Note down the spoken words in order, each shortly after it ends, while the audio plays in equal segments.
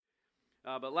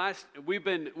But we've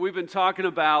been talking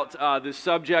about this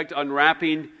subject,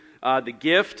 unwrapping the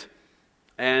gift,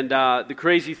 and the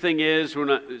crazy thing is, when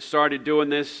I started doing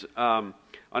this,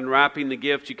 unwrapping the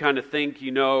gift, you kind of think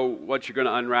you know what you're going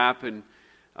to unwrap, and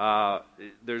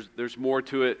there's more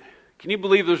to it. Can you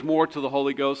believe there's more to the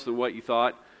Holy Ghost than what you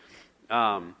thought?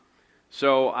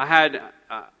 So I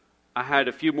had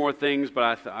a few more things,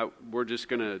 but we're just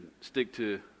going to stick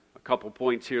to a couple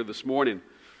points here this morning.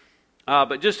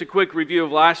 But just a quick review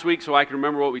of last week so I can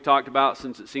remember what we talked about,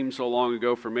 since it seems so long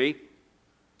ago for me.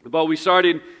 But we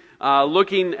started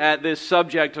looking at this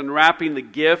subject, unwrapping the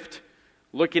gift,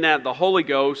 looking at the Holy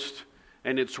Ghost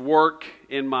and its work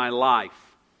in my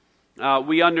life.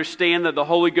 We understand that the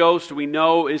Holy Ghost, we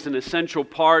know, is an essential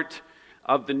part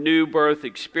of the new birth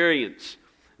experience.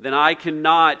 Then I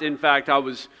cannot, in fact, I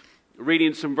was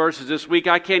reading some verses this week,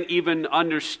 I can't even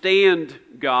understand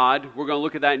God, we're going to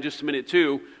look at that in just a minute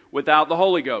too, without the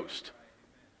Holy Ghost.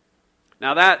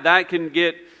 Now that can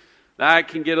get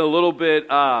a little bit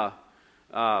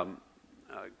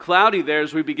cloudy there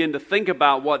as we begin to think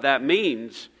about what that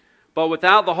means. But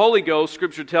without the Holy Ghost,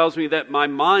 Scripture tells me that my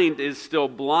mind is still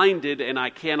blinded and I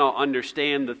cannot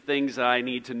understand the things that I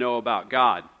need to know about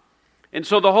God. And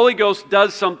so the Holy Ghost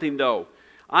does something though.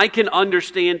 I can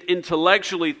understand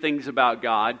intellectually things about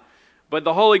God, but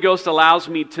the Holy Ghost allows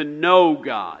me to know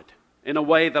God in a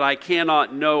way that I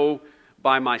cannot know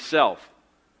by myself.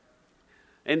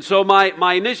 And so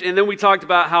my initial, and then we talked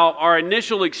about how our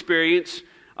initial experience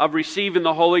of receiving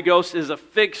the Holy Ghost is a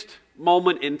fixed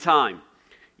moment in time.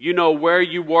 You know where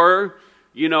you were,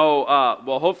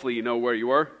 hopefully you know where you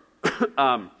were.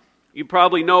 You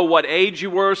probably know what age you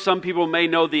were. Some people may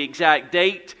know the exact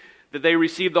date that they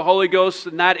received the Holy Ghost,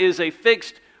 and that is a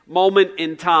fixed moment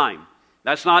in time.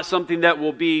 That's not something that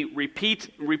will be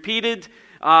repeated,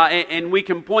 and we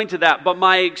can point to that. But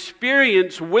my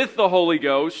experience with the Holy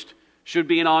Ghost should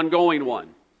be an ongoing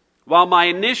one. While my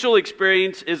initial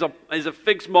experience is a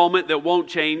fixed moment that won't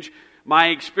change, my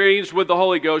experience with the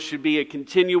Holy Ghost should be a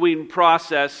continuing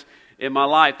process in my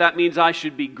life. That means I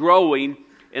should be growing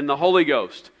in the Holy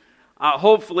Ghost.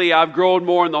 Hopefully I've grown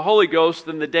more in the Holy Ghost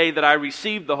than the day that I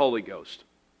received the Holy Ghost.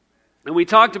 And we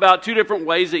talked about two different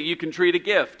ways that you can treat a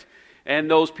gift. And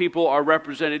those people are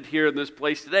represented here in this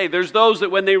place today. There's those that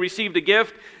when they received a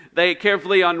gift, they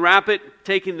carefully unwrap it,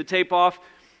 taking the tape off.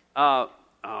 I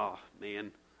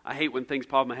hate when things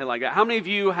pop in my head like that. How many of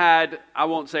you had, I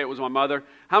won't say it was my mother,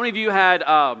 how many of you had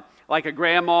like a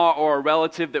grandma or a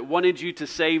relative that wanted you to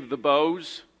save the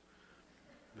bows?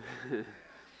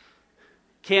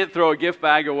 Can't throw a gift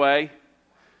bag away.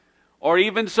 Or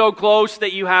even so close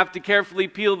that you have to carefully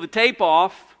peel the tape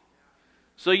off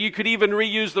so you could even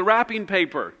reuse the wrapping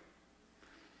paper.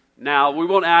 Now, we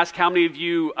won't ask how many of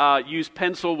you use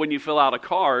pencil when you fill out a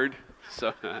card.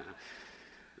 So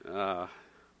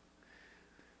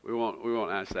we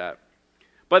won't ask that.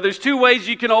 But there's two ways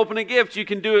you can open a gift. You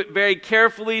can do it very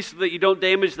carefully so that you don't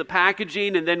damage the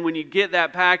packaging, and then when you get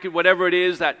that package, whatever it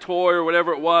is, that toy or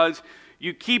whatever it was,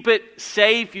 you keep it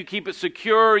safe, you keep it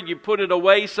secure, you put it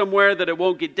away somewhere that it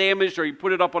won't get damaged, or you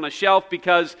put it up on a shelf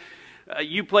because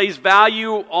you place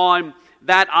value on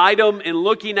that item and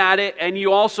looking at it, and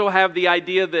you also have the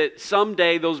idea that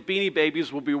someday those Beanie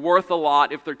Babies will be worth a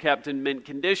lot if they're kept in mint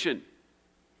condition.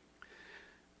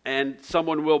 And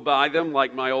someone will buy them,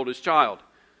 like my oldest child.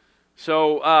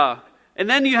 So, and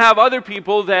then you have other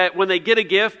people that when they get a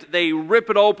gift, they rip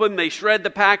it open, they shred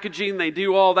the packaging, they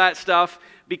do all that stuff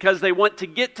because they want to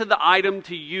get to the item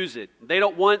to use it. They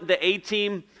don't want the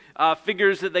A-Team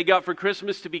figures that they got for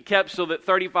Christmas to be kept so that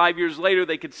 35 years later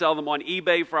they could sell them on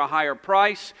eBay for a higher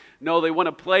price. No, they want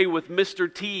to play with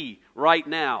Mr. T right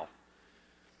now.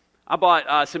 I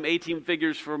bought some A-Team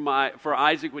figures for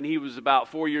Isaac when he was about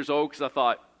 4 years old because I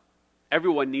thought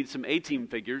everyone needs some A-Team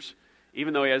figures,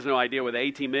 even though he has no idea what the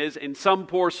A-Team is. And some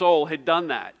poor soul had done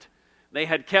that. They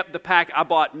had kept the pack. I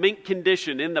bought mint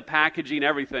condition in the packaging,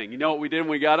 everything. You know what we did when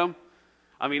we got them?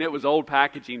 I mean, it was old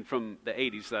packaging from the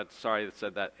 80s. Sorry that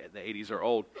said that the 80s are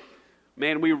old.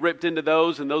 Man, we ripped into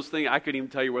those, and those things, I couldn't even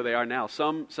tell you where they are now.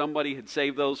 Somebody had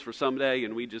saved those for someday,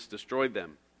 and we just destroyed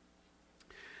them.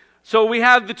 So we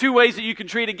have the two ways that you can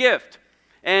treat a gift.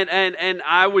 And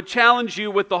I would challenge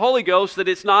you with the Holy Ghost that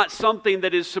it's not something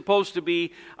that is supposed to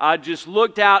be just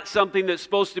looked at, something that's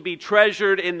supposed to be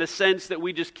treasured in the sense that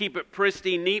we just keep it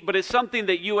pristine, neat, but it's something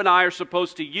that you and I are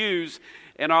supposed to use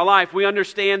in our life. We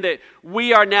understand that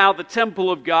we are now the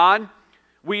temple of God.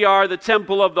 We are the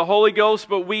temple of the Holy Ghost,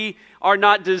 but we are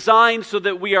not designed so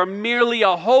that we are merely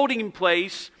a holding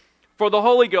place for the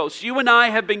Holy Ghost. You and I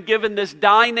have been given this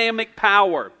dynamic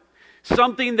power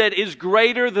something that is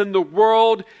greater than the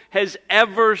world has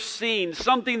ever seen,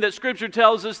 something that Scripture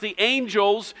tells us the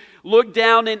angels look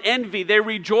down in envy. They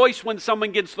rejoice when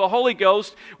someone gets the Holy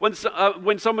Ghost, when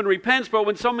someone repents, but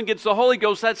when someone gets the Holy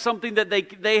Ghost, that's something that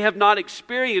they have not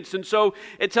experienced. And so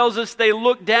it tells us they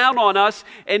look down on us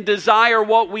and desire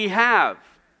what we have.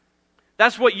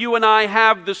 That's what you and I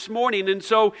have this morning. And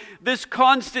so this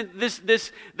constant,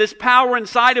 this power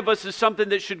inside of us is something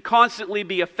that should constantly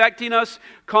be affecting us,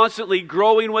 constantly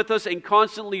growing with us, and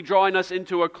constantly drawing us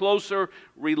into a closer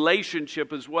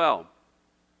relationship as well.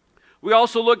 We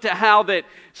also looked at how that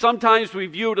sometimes we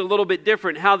view it a little bit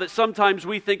different, how that sometimes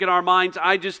we think in our minds,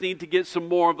 I just need to get some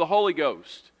more of the Holy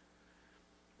Ghost.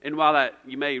 And while that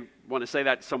you may want to say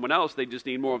that to someone else, they just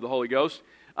need more of the Holy Ghost.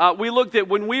 We looked at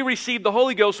when we receive the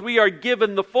Holy Ghost, we are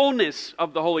given the fullness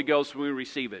of the Holy Ghost when we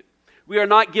receive it. We are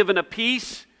not given a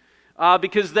piece,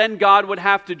 because then God would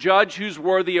have to judge who's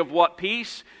worthy of what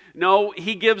piece. No,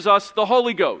 He gives us the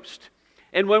Holy Ghost.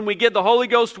 And when we get the Holy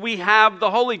Ghost, we have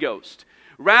the Holy Ghost.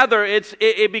 Rather,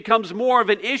 it becomes more of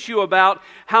an issue about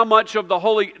how much of the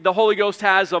Holy Ghost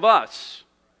has of us.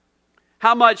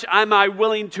 How much am I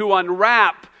willing to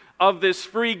unwrap of this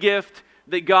free gift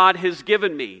that God has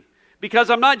given me?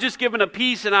 Because I'm not just given a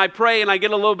piece and I pray and I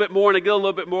get a little bit more and I get a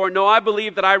little bit more. No, I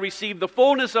believe that I receive the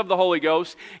fullness of the Holy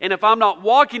Ghost. And if I'm not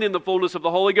walking in the fullness of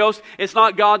the Holy Ghost, it's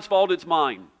not God's fault, it's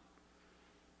mine.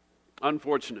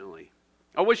 Unfortunately.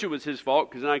 I wish it was His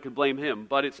fault because then I could blame Him.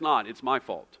 But it's not. It's my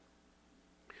fault.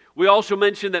 We also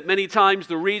mentioned that many times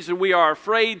the reason we are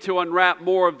afraid to unwrap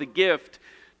more of the gift,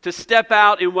 to step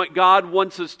out in what God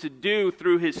wants us to do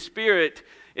through His Spirit,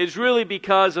 is really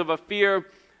because of a fear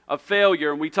of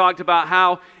failure. And we talked about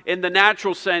how in the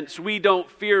natural sense we don't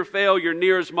fear failure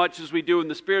near as much as we do in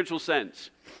the spiritual sense.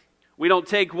 We don't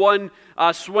take one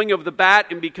swing of the bat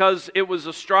and because it was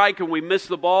a strike and we missed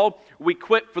the ball, we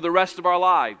quit for the rest of our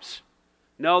lives.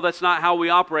 No, that's not how we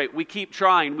operate. We keep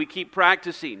trying. We keep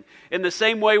practicing. In the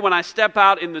same way, when I step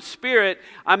out in the Spirit,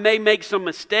 I may make some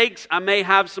mistakes. I may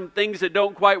have some things that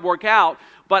don't quite work out,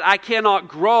 but I cannot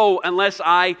grow unless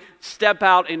I step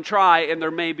out and try, and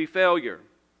there may be failure.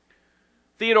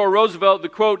 Theodore Roosevelt, the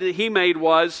quote that he made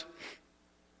was,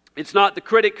 "It's not the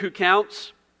critic who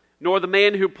counts, nor the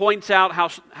man who points out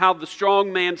how the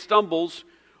strong man stumbles,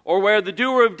 or where the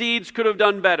doer of deeds could have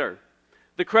done better.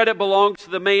 The credit belongs to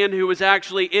the man who is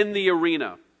actually in the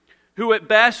arena, who at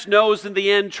best knows in the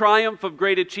end triumph of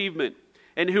great achievement,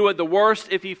 and who at the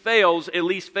worst, if he fails, at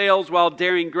least fails while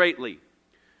daring greatly."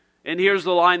 And here's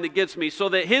the line that gets me. "So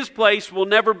that his place will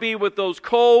never be with those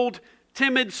cold,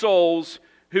 timid souls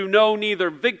who know neither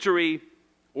victory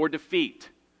or defeat."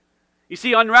 You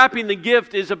see, unwrapping the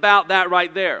gift is about that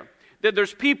right there. That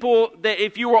there's people that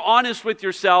if you were honest with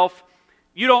yourself,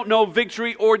 you don't know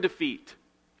victory or defeat.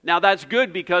 Now that's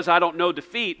good because I don't know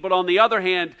defeat, but on the other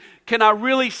hand, can I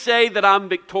really say that I'm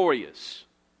victorious?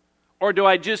 Or do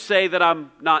I just say that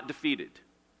I'm not defeated?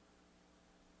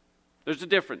 There's a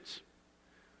difference.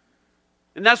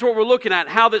 And that's what we're looking at,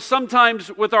 how that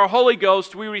sometimes with our Holy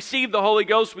Ghost, we receive the Holy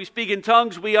Ghost, we speak in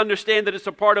tongues, we understand that it's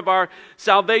a part of our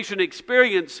salvation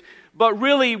experience, but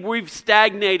really we've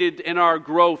stagnated in our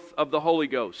growth of the Holy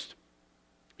Ghost.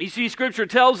 You see, Scripture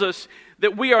tells us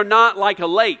that we are not like a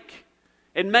lake.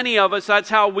 And many of us, that's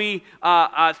how we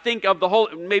think of the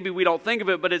Holy, maybe we don't think of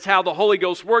it, but it's how the Holy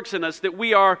Ghost works in us, that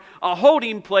we are a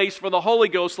holding place for the Holy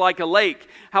Ghost like a lake.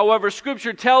 However,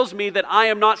 Scripture tells me that I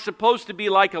am not supposed to be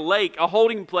like a lake, a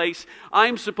holding place.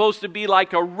 I'm supposed to be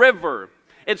like a river.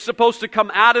 It's supposed to come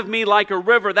out of me like a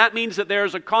river. That means that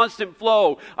there's a constant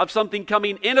flow of something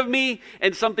coming in of me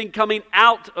and something coming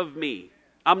out of me.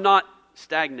 I'm not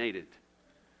stagnated.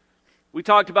 We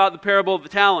talked about the parable of the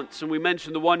talents, and we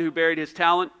mentioned the one who buried his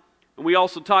talent. And we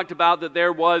also talked about that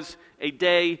there was a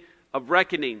day of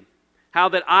reckoning. How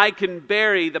that I can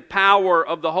bury the power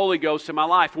of the Holy Ghost in my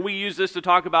life. And we use this to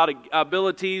talk about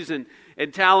abilities and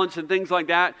talents and things like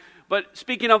that. But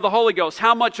speaking of the Holy Ghost,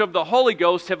 how much of the Holy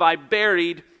Ghost have I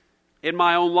buried in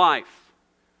my own life?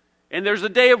 And there's a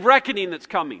day of reckoning that's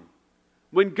coming,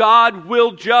 when God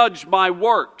will judge my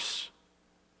works.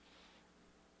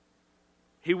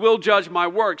 He will judge my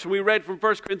works. We read from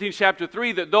 1 Corinthians chapter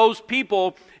 3 that those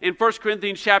people in 1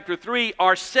 Corinthians chapter 3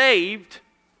 are saved.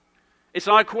 It's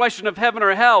not a question of heaven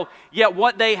or hell, yet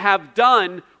what they have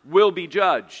done will be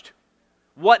judged.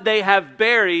 What they have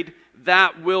buried,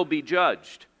 that will be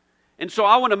judged. And so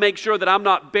I want to make sure that I'm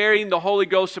not burying the Holy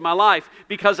Ghost in my life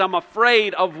because I'm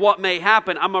afraid of what may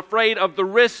happen. I'm afraid of the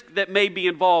risk that may be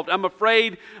involved. I'm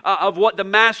afraid of what the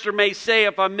master may say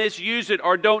if I misuse it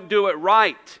or don't do it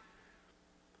right.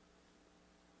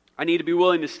 I need to be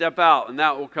willing to step out, and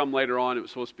that will come later on. It was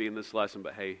supposed to be in this lesson,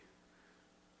 but hey,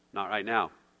 Not right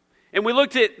now. And we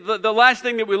looked at, the last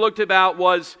thing that we looked about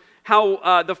was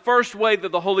how the first way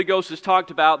that the Holy Ghost is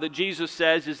talked about, that Jesus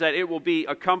says, is that it will be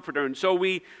a comforter. And so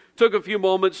we took a few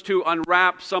moments to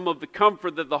unwrap some of the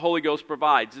comfort that the Holy Ghost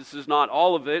provides. This is not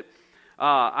all of it.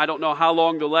 I don't know how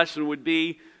long the lesson would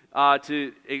be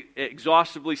to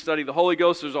exhaustively study the Holy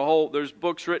Ghost. There's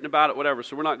books written about it, whatever,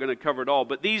 so we're not going to cover it all.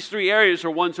 But these three areas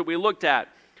are ones that we looked at.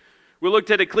 We looked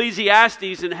at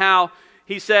Ecclesiastes and how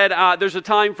he said there's a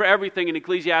time for everything in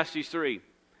Ecclesiastes 3.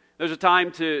 There's a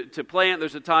time to plant,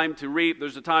 there's a time to reap,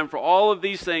 there's a time for all of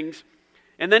these things.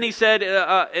 And then he said,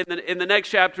 in the next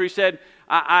chapter, he said,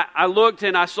 I looked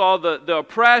and I saw the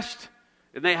oppressed,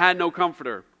 and they had no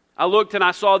comforter. I looked and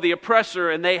I saw the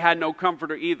oppressor, and they had no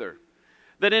comforter either.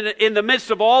 That in the midst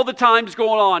of all the times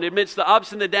going on, amidst the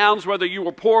ups and the downs, whether you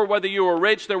were poor, whether you were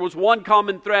rich, there was one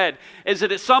common thread, is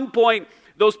that at some point,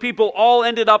 those people all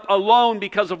ended up alone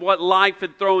because of what life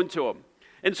had thrown to them.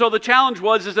 And so the challenge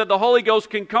is that the Holy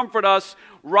Ghost can comfort us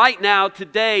right now,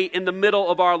 today, in the middle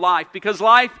of our life. Because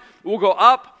life will go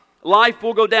up, life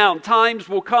will go down. Times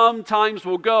will come, times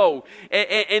will go.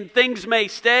 And things may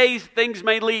stay, things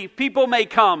may leave. People may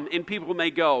come and people may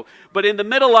go. But in the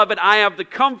middle of it, I have the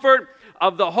comfort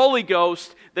of the Holy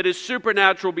Ghost that is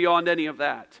supernatural beyond any of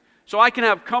that. So I can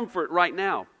have comfort right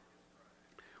now.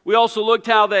 We also looked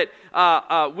how that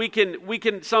we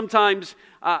can sometimes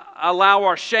allow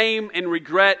our shame and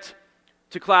regret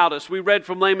to cloud us. We read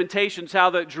from Lamentations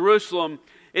how that Jerusalem,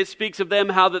 it speaks of them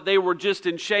how that they were just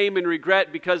in shame and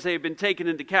regret because they had been taken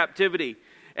into captivity.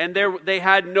 And they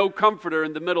had no comforter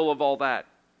in the middle of all that.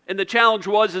 And the challenge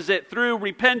is that through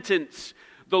repentance,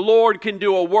 the Lord can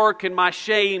do a work in my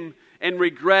shame and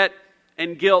regret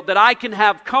and guilt. That I can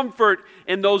have comfort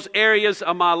in those areas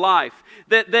of my life.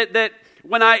 That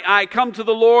when I come to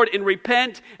the Lord and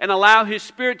repent and allow His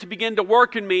Spirit to begin to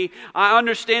work in me, I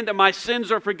understand that my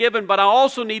sins are forgiven, but I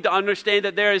also need to understand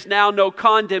that there is now no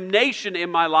condemnation in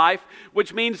my life,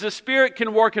 which means the Spirit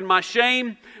can work in my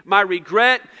shame, my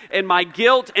regret, and my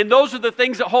guilt. And those are the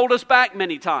things that hold us back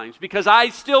many times, because I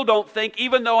still don't think,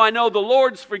 even though I know the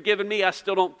Lord's forgiven me, I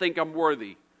still don't think I'm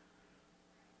worthy.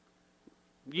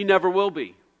 You never will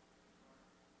be.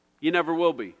 You never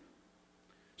will be.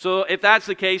 So if that's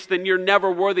the case, then you're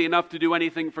never worthy enough to do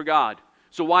anything for God.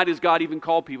 So why does God even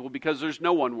call people? Because there's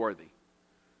no one worthy.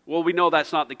 Well, we know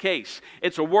that's not the case.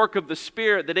 It's a work of the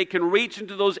Spirit that it can reach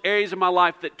into those areas of my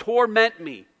life that torment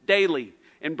me daily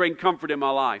and bring comfort in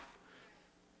my life.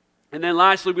 And then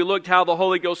lastly, we looked how the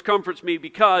Holy Ghost comforts me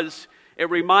because it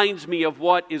reminds me of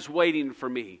what is waiting for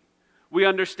me. We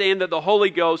understand that the Holy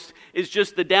Ghost is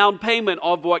just the down payment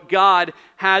of what God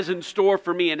has in store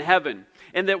for me in heaven.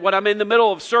 And that when I'm in the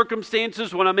middle of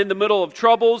circumstances, when I'm in the middle of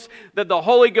troubles, that the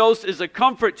Holy Ghost is a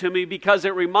comfort to me because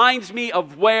it reminds me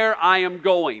of where I am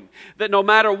going. That no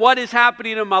matter what is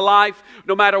happening in my life,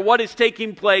 no matter what is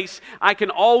taking place, I can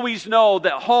always know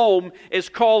that home is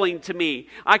calling to me.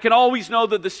 I can always know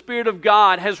that the Spirit of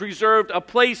God has reserved a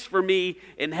place for me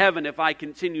in heaven if I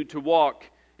continue to walk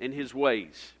in His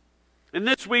ways. And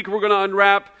this week we're going to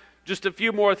unwrap just a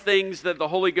few more things that the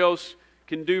Holy Ghost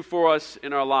can do for us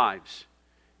in our lives.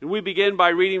 And we begin by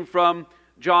reading from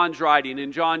John's writing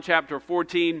in John chapter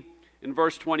 14 and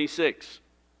verse 26.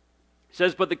 It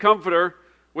says, "But the Comforter,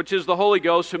 which is the Holy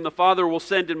Ghost, whom the Father will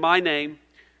send in my name,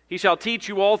 He shall teach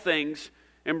you all things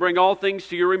and bring all things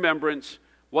to your remembrance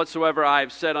whatsoever I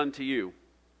have said unto you."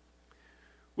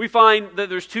 We find that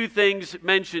there's two things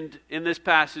mentioned in this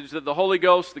passage that the Holy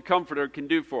Ghost, the Comforter, can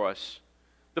do for us.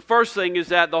 The first thing is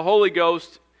that the Holy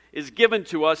Ghost is given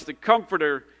to us, the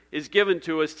Comforter is given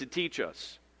to us to teach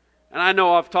us. And I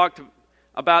know I've talked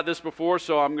about this before,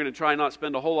 so I'm going to try not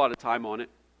spend a whole lot of time on it.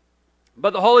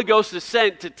 But the Holy Ghost is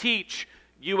sent to teach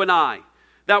you and I.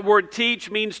 That word teach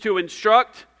means to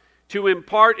instruct, to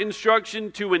impart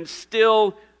instruction, to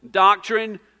instill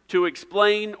doctrine, to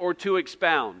explain, or to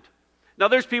expound. Now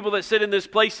there's people that sit in this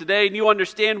place today and you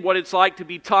understand what it's like to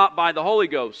be taught by the Holy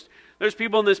Ghost. There's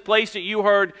people in this place that you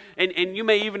heard, and you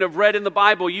may even have read in the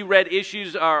Bible, you read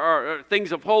issues or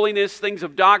things of holiness, things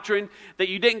of doctrine that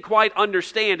you didn't quite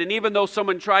understand. And even though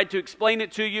someone tried to explain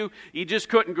it to you, you just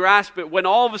couldn't grasp it. When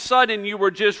all of a sudden you were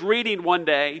just reading one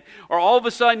day, or all of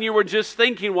a sudden you were just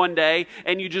thinking one day,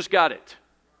 and you just got it.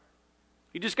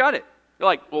 You just got it. You're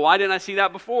like, well, why didn't I see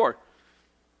that before?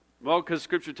 Well, because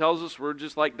Scripture tells us we're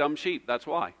just like dumb sheep. That's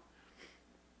why.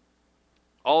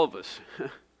 All of us.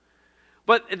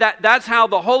 But that's how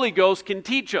the Holy Ghost can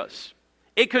teach us.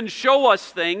 It can show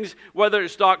us things, whether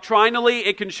it's doctrinally,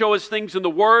 it can show us things in the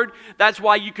Word. That's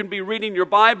why you can be reading your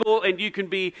Bible and you can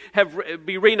be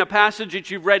reading a passage that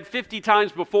you've read 50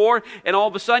 times before, and all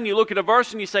of a sudden you look at a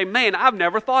verse and you say, man, I've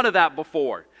never thought of that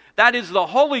before. That is the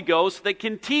Holy Ghost that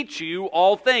can teach you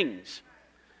all things.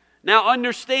 Now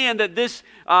understand that this,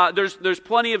 there's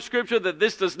plenty of scripture that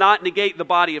this does not negate the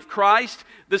body of Christ.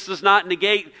 This does not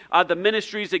negate the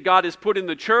ministries that God has put in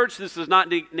the church. This does not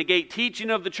negate teaching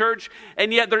of the church.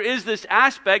 And yet there is this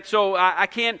aspect, so I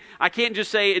can't just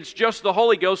say it's just the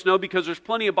Holy Ghost, no, because there's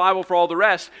plenty of Bible for all the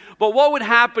rest. But what would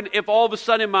happen if all of a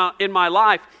sudden in my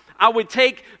life, I would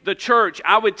take the church,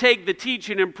 I would take the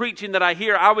teaching and preaching that I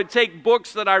hear, I would take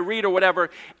books that I read or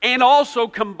whatever, and also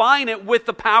combine it with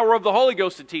the power of the Holy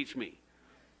Ghost to teach me?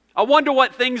 I wonder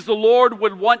what things the Lord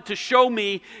would want to show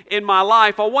me in my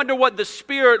life. I wonder what the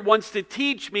Spirit wants to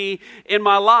teach me in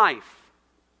my life.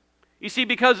 You see,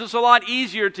 because it's a lot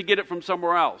easier to get it from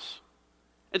somewhere else.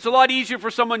 It's a lot easier for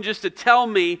someone just to tell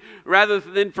me rather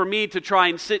than for me to try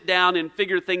and sit down and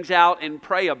figure things out and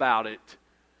pray about it.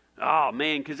 Oh,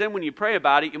 man, because then when you pray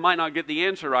about it, you might not get the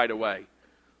answer right away.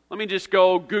 Let me just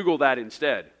go Google that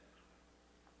instead.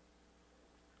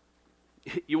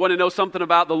 You want to know something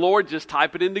about the Lord? Just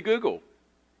type it into Google.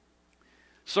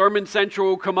 Sermon Central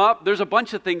will come up. There's a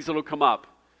bunch of things that will come up.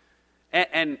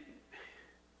 And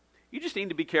you just need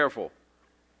to be careful.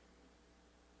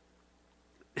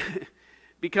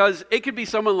 Because it could be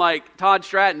someone like Todd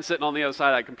Stratton sitting on the other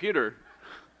side of that computer.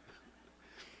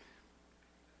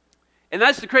 And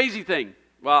that's the crazy thing.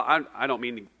 Well, I don't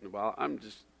mean, well,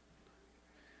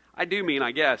 I do mean,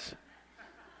 I guess.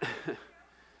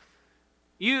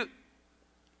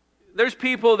 There's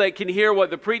people that can hear what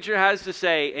the preacher has to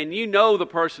say, and you know the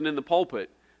person in the pulpit,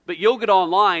 but you'll get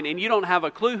online and you don't have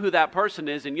a clue who that person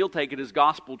is, and you'll take it as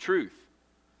gospel truth.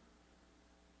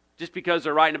 Just because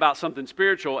they're writing about something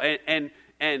spiritual, and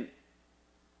it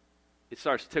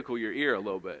starts to tickle your ear a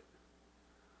little bit.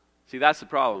 See, that's the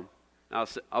problem.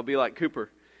 I'll be like Cooper.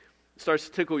 It starts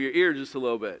to tickle your ear just a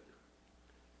little bit.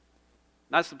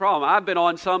 That's the problem. I've been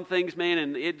on some things, man,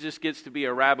 and it just gets to be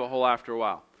a rabbit hole after a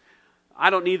while. I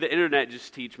don't need the internet just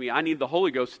to teach me. I need the Holy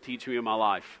Ghost to teach me in my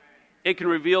life. It can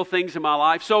reveal things in my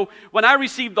life. So when I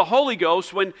received the Holy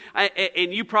Ghost,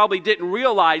 and you probably didn't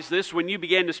realize this when you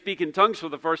began to speak in tongues for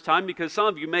the first time, because some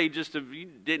of you may you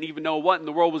didn't even know what in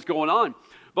the world was going on.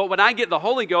 But when I get the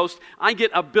Holy Ghost, I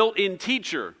get a built-in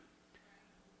teacher.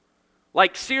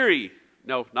 Like Siri.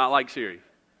 No, not like Siri.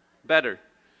 Better.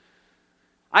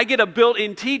 I get a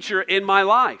built-in teacher in my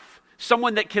life.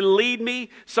 Someone that can lead me,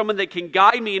 someone that can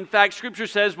guide me. In fact, Scripture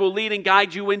says will lead and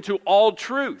guide you into all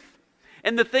truth.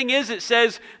 And the thing is, it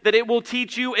says that it will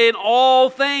teach you in all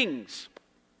things.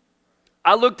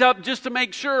 I looked up just to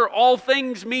make sure. All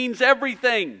things means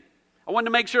everything. I wanted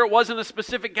to make sure it wasn't a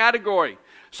specific category.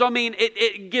 So, I mean,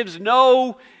 it gives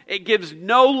no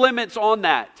limits on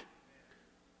that.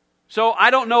 So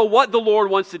I don't know what the Lord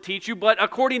wants to teach you, but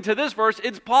according to this verse,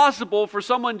 it's possible for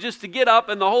someone just to get up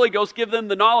and the Holy Ghost give them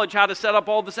the knowledge how to set up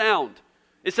all the sound.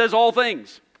 It says all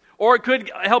things. Or it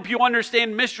could help you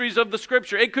understand mysteries of the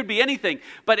Scripture. It could be anything,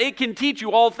 but it can teach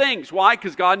you all things. Why?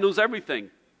 Because God knows everything.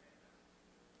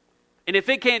 And if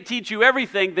it can't teach you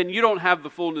everything, then you don't have the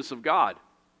fullness of God.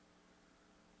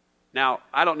 Now,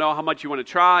 I don't know how much you want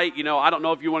to try. I don't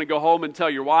know if you want to go home and tell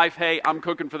your wife, hey, I'm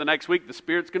cooking for the next week. The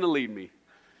Spirit's going to lead me.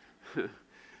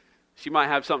 She might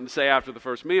have something to say after the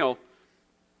first meal.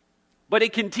 But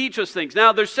it can teach us things.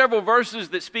 Now, there's several verses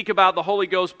that speak about the Holy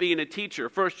Ghost being a teacher.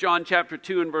 1 John chapter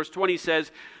 2 and verse 20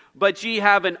 says, "But ye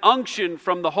have an unction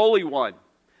from the Holy One."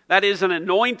 That is an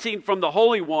anointing from the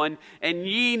Holy One, and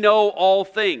ye know all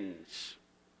things.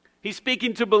 He's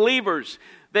speaking to believers.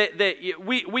 That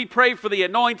we pray for the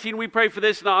anointing, we pray for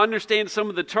this, and I understand some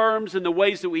of the terms and the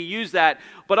ways that we use that.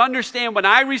 But understand, when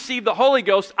I receive the Holy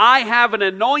Ghost, I have an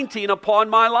anointing upon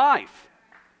my life.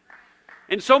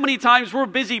 And so many times we're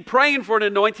busy praying for an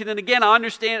anointing, and again, I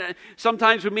understand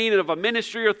sometimes we mean of a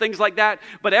ministry or things like that,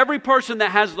 but every person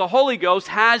that has the Holy Ghost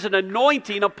has an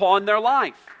anointing upon their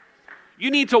life.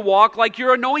 You need to walk like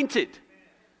you're anointed.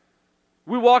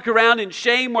 We walk around in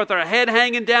shame with our head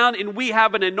hanging down, and we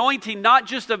have an anointing, not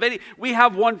just of any, we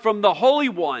have one from the Holy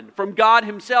One, from God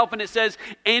Himself, and it says,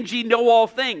 "And ye know all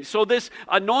things." So this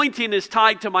anointing is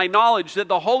tied to my knowledge that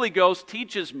the Holy Ghost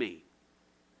teaches me.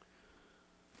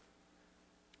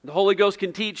 The Holy Ghost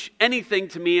can teach anything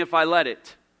to me if I let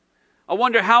it. I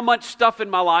wonder how much stuff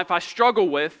in my life I struggle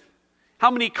with,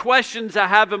 how many questions I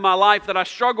have in my life that I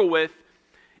struggle with,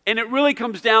 and it really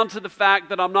comes down to the fact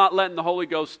that I'm not letting the Holy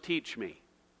Ghost teach me.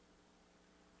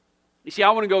 You see,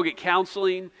 I want to go get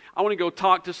counseling. I want to go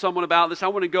talk to someone about this. I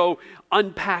want to go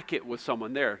unpack it with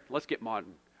someone. There, let's get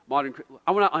modern.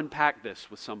 I want to unpack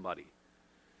this with somebody.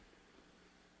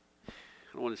 I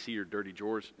don't want to see your dirty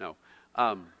drawers. No.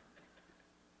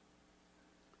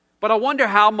 But I wonder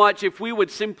how much if we would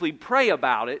simply pray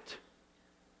about it,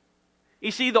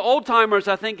 You see, the old timers,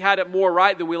 I think, had it more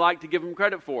right than we like to give them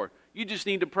credit for. You just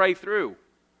need to pray through.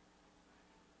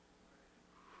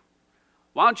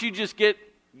 Why don't you just get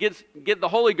the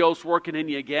Holy Ghost working in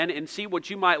you again and see what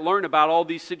you might learn about all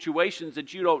these situations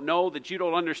that you don't know, that you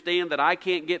don't understand, that I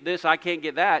can't get this, I can't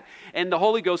get that. And the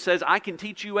Holy Ghost says, I can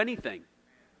teach you anything.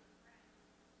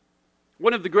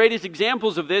 One of the greatest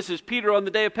examples of this is Peter on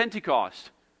the day of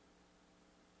Pentecost.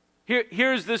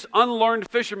 Here's this unlearned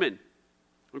fisherman.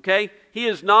 Okay? He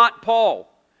is not Paul.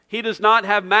 He does not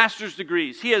have master's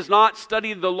degrees. He has not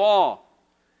studied the law.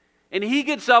 And he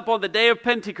gets up on the day of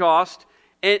Pentecost,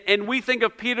 and we think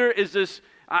of Peter as this,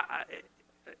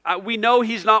 we know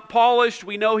he's not polished,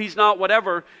 we know he's not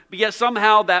whatever, but yet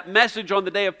somehow that message on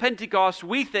the day of Pentecost,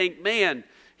 we think, man,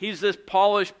 he's this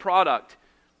polished product.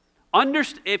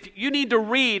 If you need to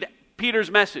read Peter's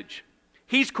message,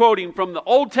 he's quoting from the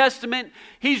Old Testament.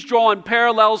 He's drawing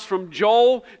parallels from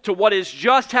Joel to what has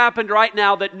just happened right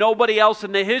now that nobody else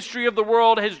in the history of the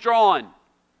world has drawn.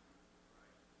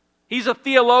 He's a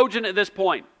theologian at this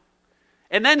point.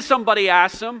 And then somebody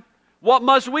asks him, what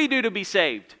must we do to be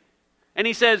saved? And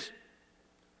he says,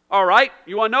 all right,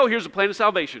 you want to know? Here's the plan of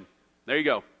salvation. There you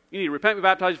go. You need to repent, be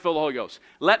baptized, and fill the Holy Ghost.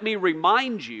 Let me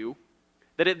remind you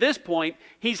that at this point,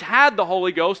 he's had the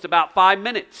Holy Ghost about 5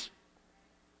 minutes.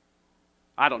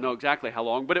 I don't know exactly how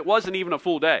long, but it wasn't even a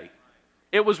full day.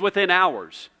 It was within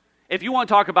hours. If you want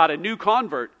to talk about a new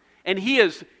convert, and he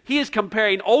is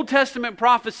comparing Old Testament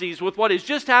prophecies with what has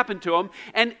just happened to him,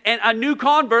 and a new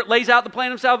convert lays out the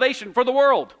plan of salvation for the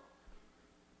world.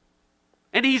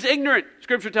 And he's ignorant,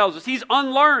 Scripture tells us. He's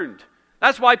unlearned.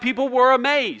 That's why people were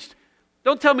amazed.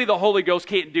 Don't tell me the Holy Ghost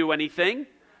can't do anything.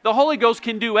 The Holy Ghost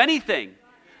can do anything.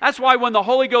 That's why when the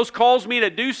Holy Ghost calls me to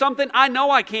do something, I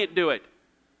know I can't do it.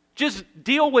 Just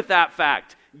deal with that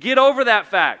fact. Get over that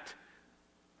fact.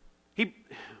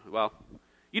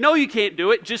 You know you can't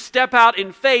do it. Just step out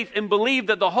in faith and believe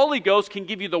that the Holy Ghost can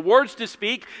give you the words to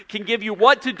speak, can give you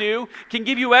what to do, can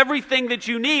give you everything that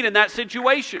you need in that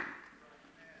situation.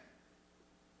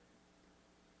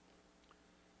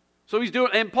 So he's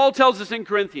doing, and Paul tells us in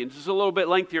Corinthians, this is a little bit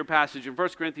lengthier passage in 1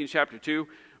 Corinthians chapter 2,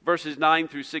 verses 9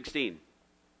 through 16.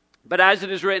 But as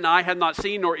it is written, eye hath not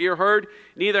seen nor ear heard,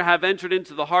 neither have entered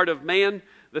into the heart of man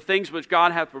the things which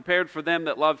God hath prepared for them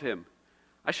that love him.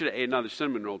 I should have ate another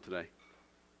cinnamon roll today.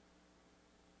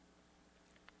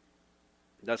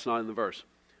 That's not in the verse.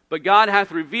 But God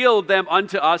hath revealed them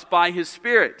unto us by his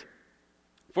Spirit.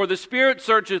 For the Spirit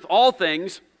searcheth all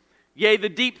things, yea, the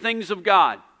deep things of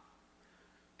God.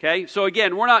 Okay, so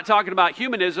again, we're not talking about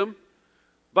humanism,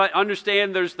 but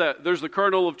understand there's the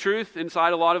kernel of truth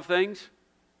inside a lot of things.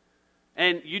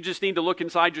 And you just need to look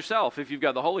inside yourself if you've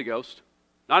got the Holy Ghost.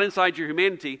 Not inside your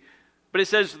humanity, but it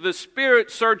says the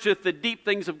Spirit searcheth the deep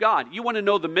things of God. You want to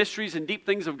know the mysteries and deep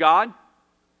things of God?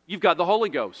 You've got the Holy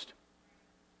Ghost.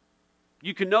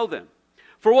 You can know them.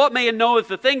 For what man knoweth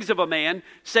the things of a man,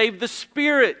 save the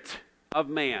spirit of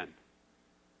man?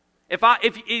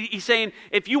 If he's saying,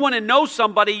 if you want to know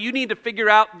somebody, you need to figure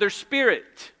out their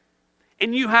spirit.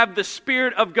 And you have the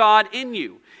Spirit of God in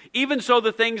you. Even so,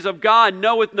 the things of God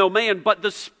knoweth no man, but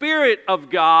the Spirit of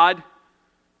God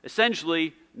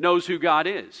essentially knows who God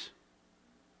is.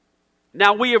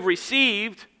 Now we have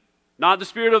received, not the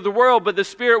spirit of the world, but the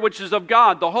Spirit which is of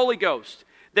God, the Holy Ghost,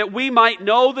 that we might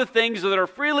know the things that are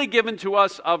freely given to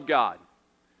us of God.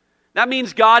 That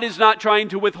means God is not trying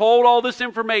to withhold all this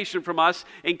information from us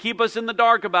and keep us in the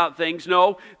dark about things.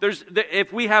 No,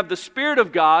 if we have the Spirit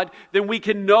of God, then we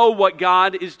can know what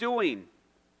God is doing.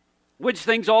 Which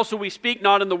things also we speak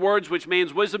not in the words which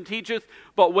man's wisdom teacheth,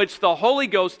 but which the Holy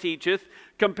Ghost teacheth,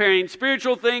 comparing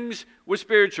spiritual things with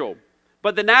spiritual.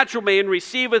 But the natural man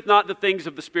receiveth not the things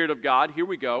of the Spirit of God. Here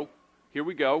we go.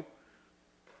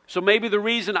 So maybe the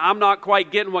reason I'm not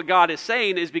quite getting what God is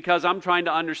saying is because I'm trying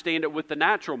to understand it with the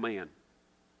natural man.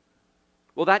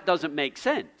 Well, that doesn't make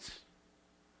sense.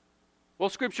 Well,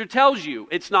 Scripture tells you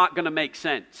it's not going to make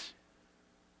sense.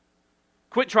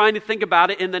 Quit trying to think about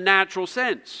it in the natural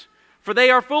sense. For they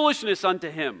are foolishness unto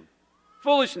him.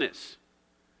 Foolishness.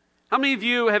 How many of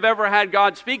you have ever had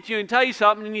God speak to you and tell you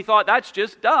something and you thought, that's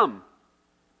just dumb?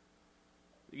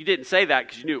 You didn't say that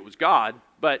because you knew it was God,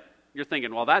 but you're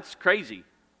thinking, well, that's crazy.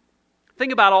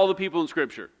 Think about all the people in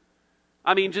Scripture.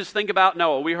 I mean, just think about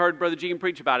Noah. We heard Brother Gene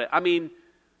preach about it. I mean,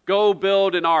 go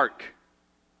build an ark.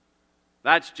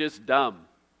 That's just dumb.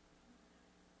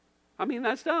 I mean,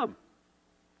 that's dumb.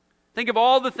 Think of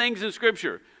all the things in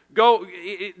Scripture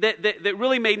that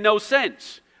really made no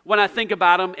sense when I think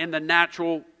about them in the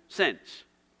natural sense.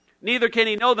 Neither can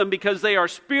he know them because they are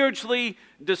spiritually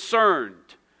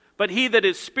discerned. But he that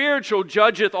is spiritual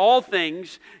judgeth all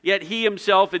things, yet he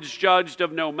himself is judged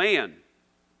of no man.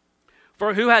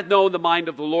 For who hath known the mind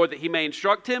of the Lord that he may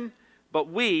instruct him?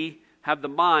 But we have the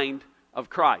mind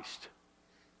of Christ.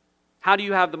 How do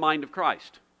you have the mind of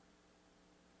Christ?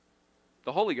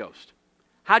 The Holy Ghost.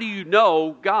 How do you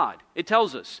know God? It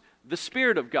tells us, the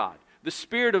Spirit of God. The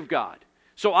Spirit of God.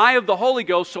 So I have the Holy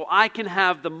Ghost so I can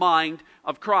have the mind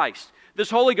of Christ. This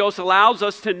Holy Ghost allows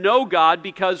us to know God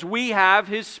because we have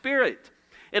His Spirit.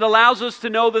 It allows us to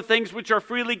know the things which are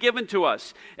freely given to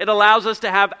us. It allows us to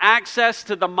have access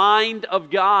to the mind of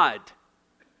God.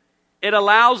 It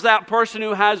allows that person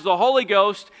who has the Holy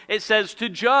Ghost, it says, to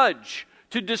judge,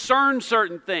 to discern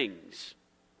certain things.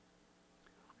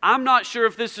 I'm not sure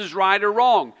if this is right or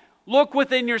wrong. Look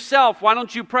within yourself. Why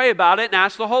don't you pray about it and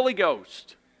ask the Holy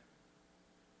Ghost?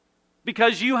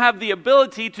 Because you have the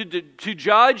ability to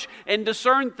judge and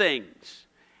discern things.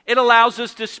 It allows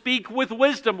us to speak with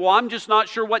wisdom. Well, I'm just not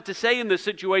sure what to say in this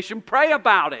situation. Pray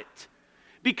about it.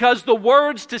 Because the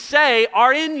words to say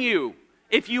are in you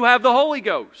if you have the Holy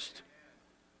Ghost.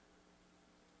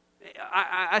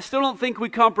 I still don't think we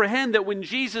comprehend that when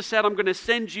Jesus said, I'm going to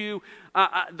send you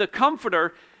the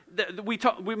Comforter,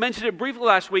 we mentioned it briefly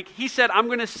last week. He said, I'm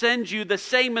going to send you the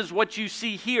same as what you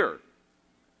see here.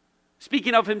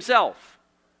 Speaking of Himself.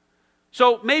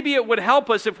 So maybe it would help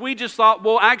us if we just thought,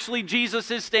 well, actually Jesus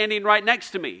is standing right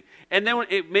next to me. And then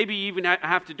maybe you even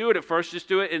have to do it at first, just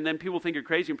do it, and then people think you're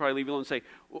crazy and probably leave it alone and say,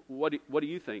 what do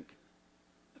you think?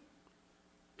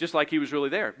 Just like He was really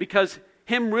there. Because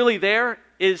Him really there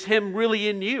is Him really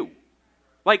in you.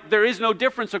 Like, there is no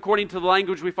difference according to the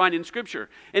language we find in Scripture.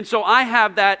 And so I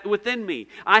have that within me.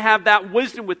 I have that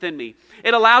wisdom within me.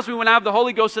 It allows me, when I have the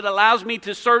Holy Ghost, it allows me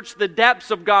to search the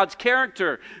depths of God's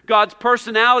character, God's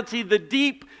personality, the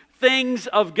deep things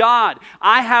of God.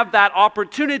 I have that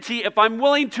opportunity if I'm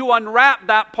willing to unwrap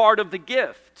that part of the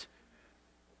gift.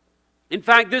 In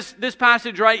fact, this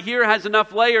passage right here has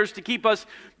enough layers to keep us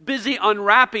busy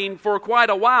unwrapping for quite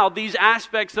a while these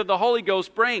aspects that the Holy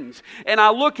Ghost brings. And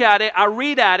I look at it, I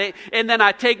read at it, and then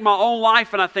I take my own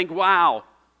life and I think, wow,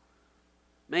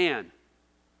 man,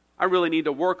 I really need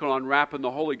to work on unwrapping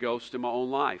the Holy Ghost in my own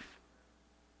life.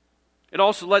 It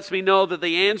also lets me know that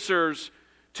the answers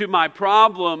to my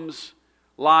problems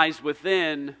lies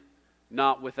within,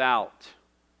 not without.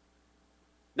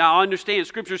 Now, I understand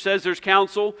Scripture says there's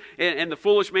counsel, and the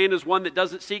foolish man is one that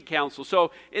doesn't seek counsel.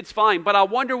 So it's fine, but I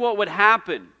wonder what would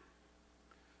happen.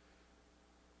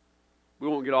 We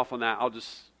won't get off on that. I'll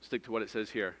just stick to what it says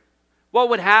here. What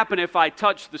would happen if I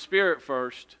touched the Spirit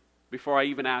first before I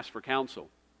even asked for counsel?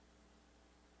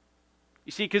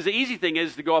 You see, because the easy thing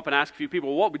is to go up and ask a few people,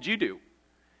 well, what would you do?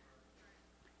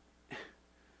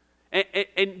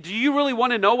 And do you really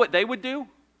want to know what they would do?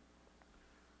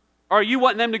 Or are you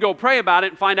wanting them to go pray about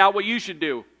it and find out what you should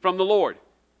do from the Lord?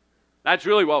 That's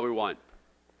really what we want.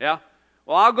 Yeah?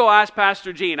 Well, I'll go ask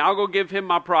Pastor Gene. I'll go give him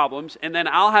my problems, and then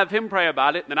I'll have him pray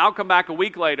about it, and then I'll come back a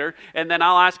week later, and then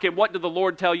I'll ask him, what did the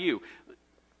Lord tell you?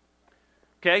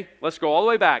 Okay, let's go all the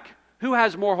way back. Who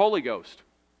has more Holy Ghost?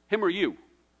 Him or you?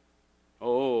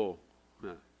 Oh.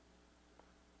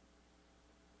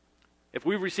 If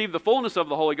we've received the fullness of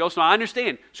the Holy Ghost, now I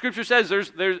understand. Scripture says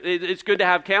it's good to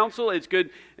have counsel. It's good.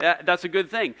 That's a good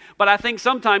thing. But I think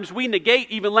sometimes we negate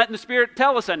even letting the Spirit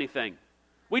tell us anything.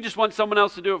 We just want someone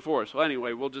else to do it for us. Well,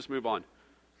 anyway, we'll just move on.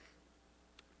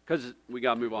 Because we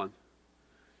got to move on.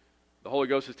 The Holy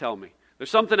Ghost is telling me. There's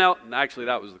something else. Actually,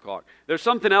 that was the clock. There's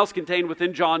something else contained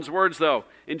within John's words, though.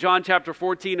 In John chapter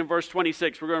 14 and verse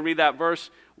 26. We're going to read that verse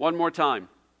one more time.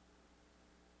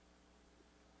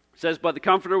 It says, but the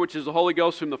Comforter, which is the Holy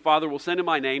Ghost, whom the Father will send in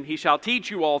my name, He shall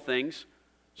teach you all things.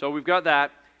 So we've got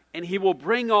that. And He will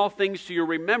bring all things to your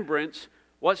remembrance,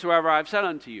 whatsoever I have said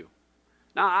unto you.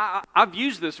 Now, I've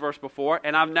used this verse before,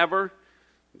 and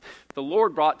the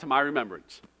Lord brought to my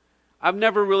remembrance. I've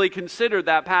never really considered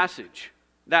that passage,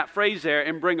 that phrase there,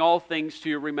 and bring all things to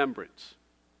your remembrance.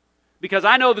 Because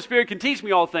I know the Spirit can teach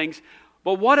me all things,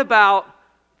 but what about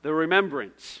the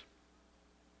remembrance?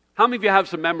 How many of you have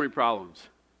some memory problems?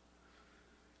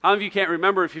 How many of you can't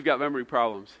remember if you've got memory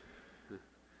problems?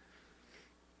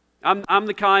 I'm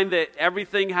the kind that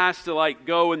everything has to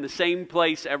go in the same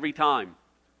place every time.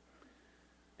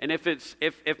 And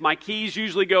if my keys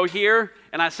usually go here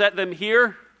and I set them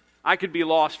here, I could be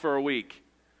lost for a week.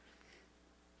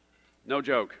 No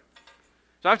joke.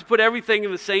 So I have to put everything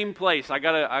in the same place. I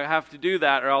have to do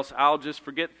that, or else I'll just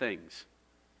forget things.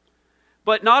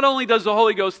 But not only does the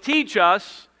Holy Ghost teach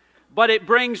us, but it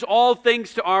brings all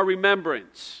things to our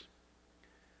remembrance.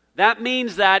 That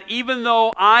means that even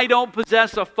though I don't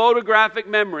possess a photographic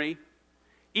memory,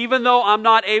 Even though I'm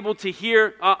not able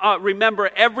to remember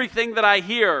everything that I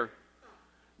hear,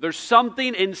 there's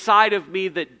something inside of me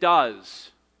that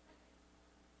does.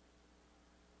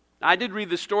 I did read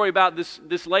the story about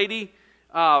this lady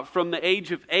from the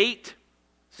age of 8.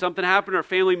 Something happened, her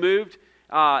family moved,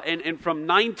 and from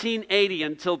 1980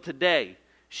 until today,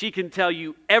 she can tell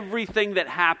you everything that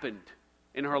happened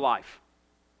in her life.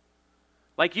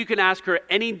 Like, you can ask her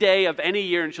any day of any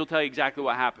year and she'll tell you exactly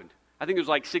what happened. I think there's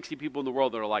like 60 people in the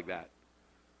world that are like that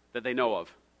they know of.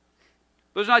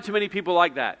 There's not too many people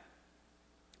like that.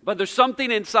 But there's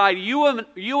something inside you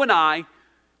and I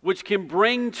which can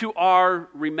bring to our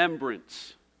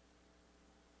remembrance.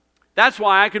 That's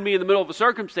why I can be in the middle of a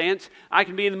circumstance, I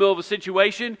can be in the middle of a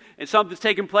situation, and something's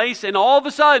taking place, and all of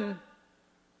a sudden,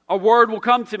 a word will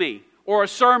come to me, or a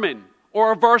sermon,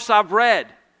 or a verse I've read.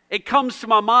 It comes to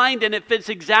my mind, and it fits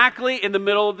exactly in the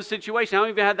middle of the situation. How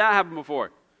many of you had that happen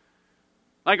before?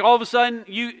 Like, all of a sudden,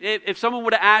 if someone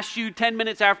would have asked you 10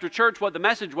 minutes after church what the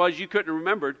message was, you couldn't have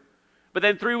remembered. But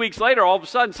then 3 weeks later, all of a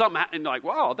sudden, something happened, and you're like,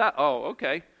 wow,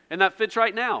 okay. And that fits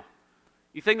right now.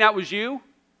 You think that was you?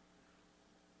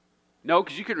 No,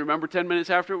 because you couldn't remember 10 minutes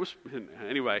after it was.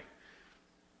 Anyway.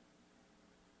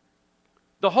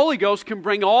 The Holy Ghost can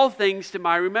bring all things to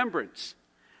my remembrance.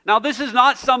 Now, this is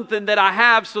not something that I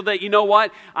have so that, you know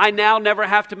what, I now never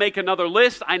have to make another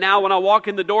list. I now, when I walk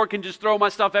in the door, can just throw my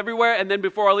stuff everywhere, and then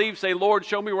before I leave, say, Lord,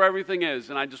 show me where everything is.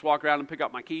 And I just walk around and pick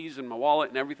up my keys and my wallet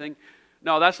and everything.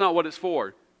 No, that's not what it's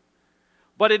for.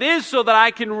 But it is so that I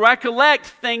can recollect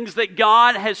things that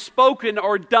God has spoken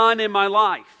or done in my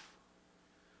life.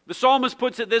 The psalmist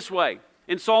puts it this way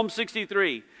in Psalm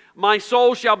 63. My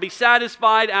soul shall be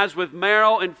satisfied as with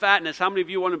marrow and fatness. How many of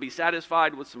you want to be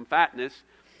satisfied with some fatness?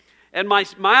 And my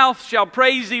mouth shall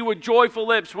praise thee with joyful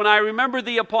lips when I remember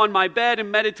thee upon my bed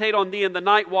and meditate on thee in the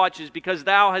night watches, because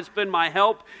thou hast been my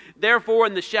help. Therefore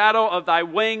in the shadow of thy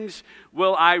wings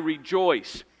will I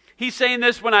rejoice. He's saying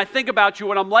this when I think about you,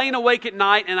 when I'm laying awake at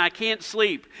night and I can't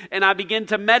sleep, and I begin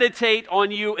to meditate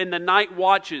on you in the night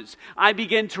watches. I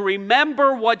begin to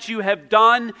remember what you have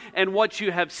done and what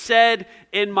you have said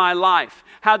in my life.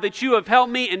 How that you have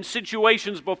helped me in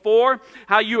situations before.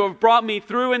 How you have brought me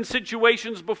through in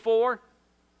situations before.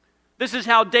 This is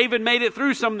how David made it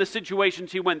through some of the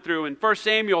situations he went through. In 1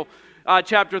 Samuel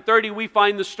chapter 30, we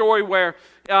find the story where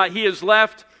he has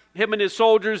left, him and his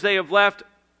soldiers, they have left.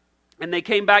 And they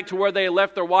came back to where they had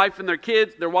left their wives and their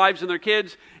kids,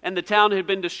 and the town had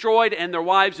been destroyed, and their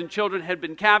wives and children had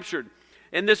been captured.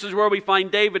 And this is where we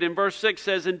find David. In verse 6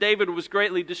 says, and David was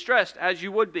greatly distressed, as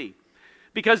you would be,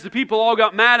 because the people all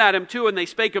got mad at him too, and they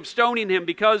spake of stoning him,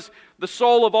 because the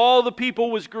soul of all the people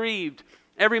was grieved,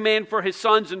 every man for his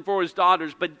sons and for his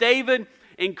daughters. But David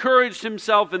encouraged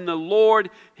himself in the Lord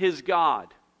his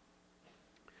God.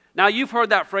 Now, you've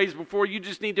heard that phrase before. You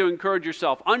just need to encourage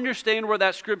yourself. Understand where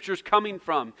that scripture is coming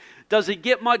from. Does it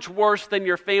get much worse than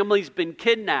your family's been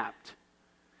kidnapped?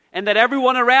 And that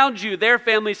everyone around you, their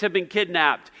families have been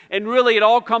kidnapped. And really, it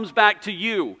all comes back to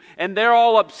you. And they're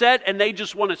all upset and they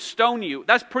just want to stone you.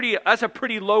 That's a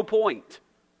pretty low point.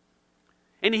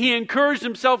 And he encouraged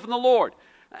himself in the Lord.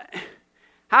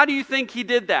 How do you think he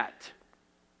did that?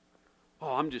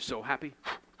 Oh, I'm just so happy.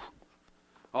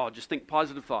 Oh, just think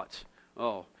positive thoughts.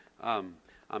 Oh,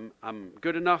 I'm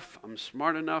good enough, I'm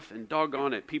smart enough, and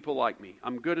doggone it, people like me.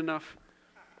 I'm good enough.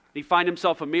 He find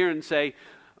himself a mirror and say,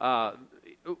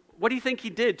 what do you think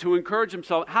he did to encourage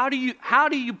himself? How do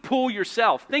you pull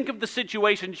yourself? Think of the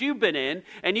situations you've been in,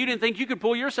 and you didn't think you could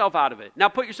pull yourself out of it.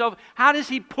 Now how does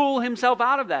he pull himself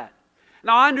out of that?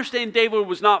 Now, I understand David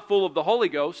was not full of the Holy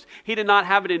Ghost. He did not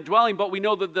have it indwelling, but we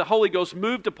know that the Holy Ghost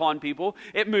moved upon people.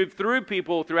 It moved through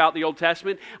people throughout the Old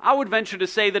Testament. I would venture to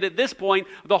say that at this point,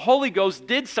 the Holy Ghost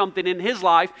did something in his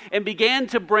life and began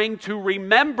to bring to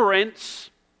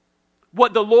remembrance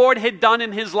what the Lord had done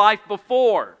in his life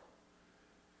before.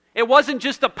 It wasn't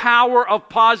just the power of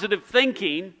positive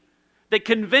thinking that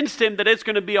convinced him that it's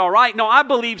going to be all right. No, I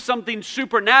believe something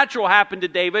supernatural happened to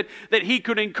David that he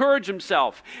could encourage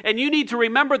himself. And you need to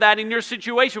remember that in your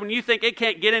situation when you think it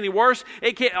can't get any worse,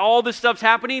 all this stuff's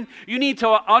happening. You need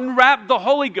to unwrap the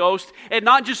Holy Ghost and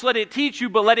not just let it teach you,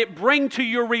 but let it bring to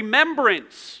your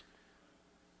remembrance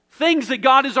things that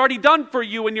God has already done for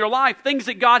you in your life, things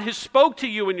that God has spoke to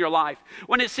you in your life.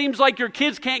 When it seems like your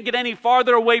kids can't get any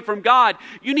farther away from God,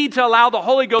 you need to allow the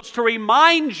Holy Ghost to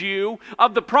remind you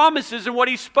of the promises and what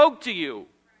He spoke to you.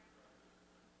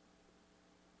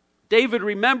 David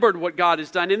remembered what God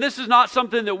has done. And this is not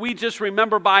something that we just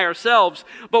remember by ourselves,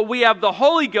 but we have the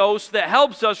Holy Ghost that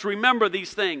helps us remember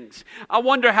these things. I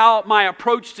wonder how my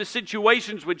approach to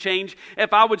situations would change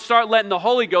if I would start letting the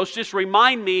Holy Ghost just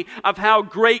remind me of how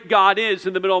great God is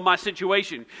in the middle of my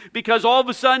situation. Because all of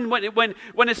a sudden,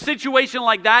 when a situation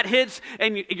like that hits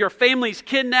and your family's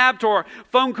kidnapped or a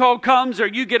phone call comes or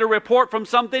you get a report from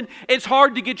something, it's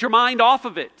hard to get your mind off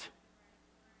of it.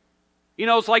 You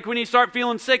know, it's like when you start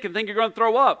feeling sick and think you're going to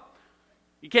throw up.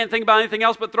 You can't think about anything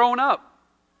else but throwing up.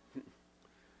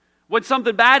 When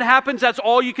something bad happens, that's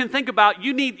all you can think about.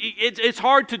 It's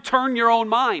hard to turn your own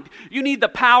mind. You need the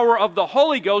power of the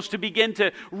Holy Ghost to begin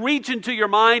to reach into your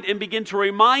mind and begin to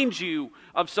remind you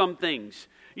of some things.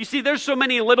 You see, there's so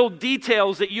many little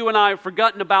details that you and I have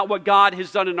forgotten about what God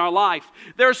has done in our life.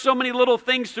 There are so many little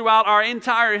things throughout our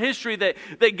entire history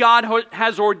that God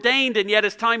has ordained, and yet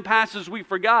as time passes, we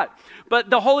forgot. But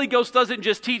the Holy Ghost doesn't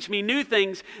just teach me new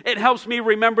things, it helps me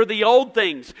remember the old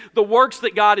things, the works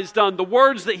that God has done, the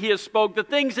words that He has spoke, the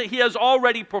things that He has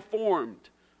already performed.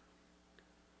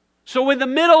 So in the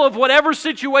middle of whatever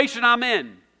situation I'm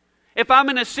in, if I'm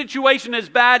in a situation as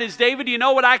bad as David, you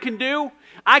know what I can do?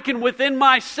 I can, within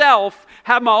myself,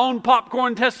 have my own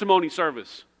popcorn testimony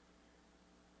service.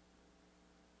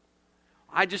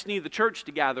 I just need the church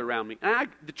to gather around me. And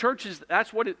the church is,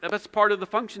 that's part of the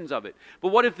functions of it. But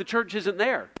what if the church isn't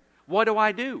there? What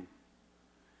do?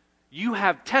 You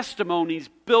have testimonies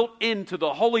built into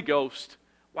the Holy Ghost.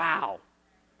 Wow.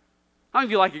 How many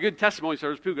of you like a good testimony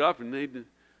service? People get up and they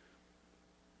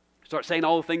start saying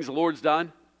all the things the Lord's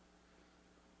done.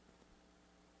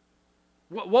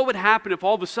 What would happen if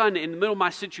all of a sudden, in the middle of my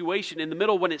situation, in the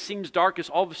middle when it seems darkest,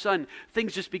 all of a sudden,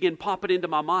 things just begin popping into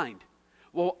my mind?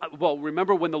 Well,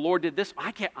 remember when the Lord did this?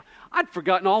 I'd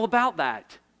forgotten all about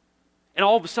that. And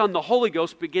all of a sudden, the Holy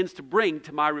Ghost begins to bring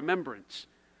to my remembrance.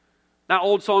 That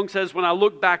old song says, when I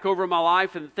look back over my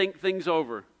life and think things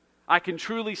over, I can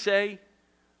truly say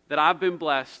that I've been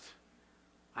blessed.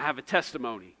 I have a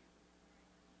testimony.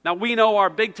 Now, we know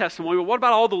our big testimony, but what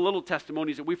about all the little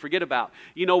testimonies that we forget about?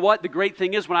 You know what? The great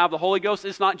thing is when I have the Holy Ghost,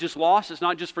 it's not just lost, it's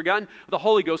not just forgotten. The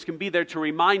Holy Ghost can be there to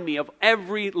remind me of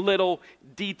every little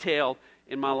detail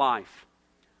in my life.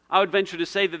 I would venture to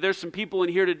say that there's some people in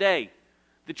here today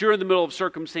that you're in the middle of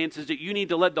circumstances that you need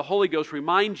to let the Holy Ghost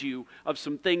remind you of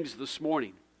some things this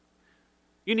morning.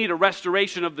 You need a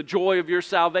restoration of the joy of your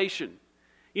salvation.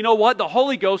 You know what? The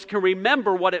Holy Ghost can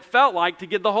remember what it felt like to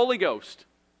get the Holy Ghost.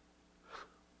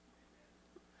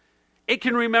 It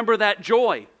can remember that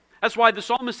joy. That's why the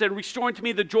psalmist said, restore unto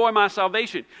me the joy of my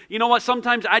salvation. You know what?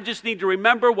 Sometimes I just need to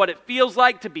remember what it feels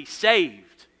like to be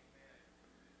saved.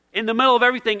 In the middle of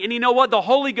everything. And you know what? The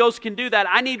Holy Ghost can do that.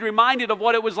 I need reminded of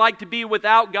what it was like to be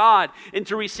without God and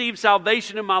to receive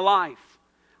salvation in my life.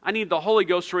 I need the Holy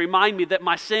Ghost to remind me that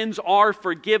my sins are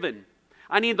forgiven.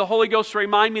 I need the Holy Ghost to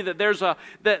remind me that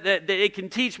that it can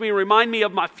teach me and remind me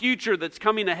of my future that's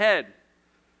coming ahead.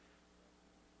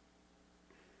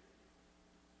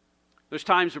 There's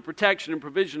times of protection and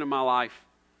provision in my life.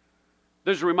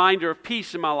 There's a reminder of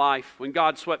peace in my life when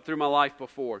God swept through my life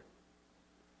before.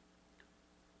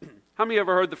 How many of you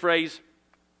ever heard the phrase,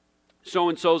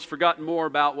 so-and-so's forgotten more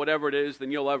about whatever it is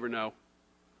than you'll ever know?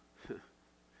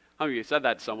 How many of you said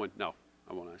that to someone? No,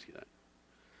 I won't ask you that.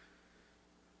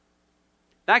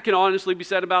 That can honestly be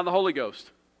said about the Holy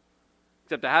Ghost,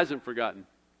 except it hasn't forgotten.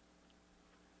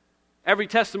 Every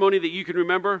testimony that you can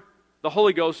remember, the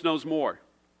Holy Ghost knows more.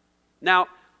 Now,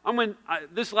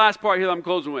 this last part here that I'm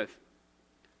closing with,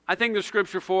 I think there's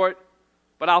scripture for it,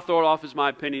 but I'll throw it off as my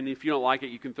opinion. If you don't like it,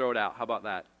 you can throw it out. How about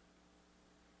that?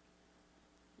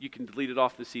 You can delete it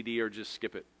off the CD or just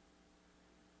skip it.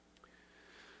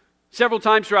 Several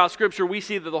times throughout Scripture, we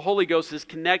see that the Holy Ghost is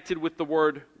connected with the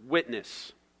word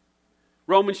witness.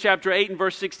 Romans chapter 8 and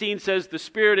verse 16 says, the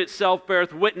Spirit itself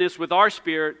beareth witness with our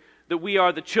spirit that we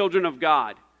are the children of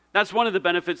God. That's one of the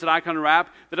benefits that I can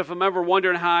unwrap, that if I'm ever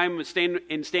wondering how I'm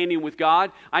standing with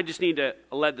God, I just need to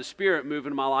let the Spirit move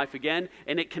into my life again,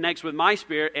 and it connects with my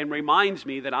spirit and reminds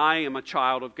me that I am a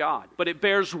child of God. But it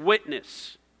bears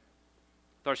witness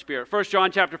with our spirit. 1 John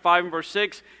chapter 5 and verse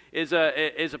 6 is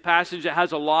a passage that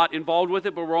has a lot involved with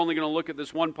it, but we're only going to look at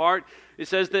this one part. It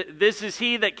says that this is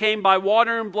He that came by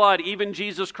water and blood, even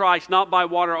Jesus Christ, not by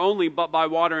water only, but by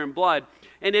water and blood.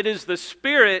 And it is the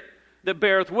Spirit that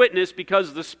beareth witness,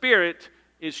 because the Spirit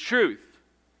is truth.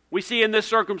 We see in this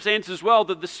circumstance as well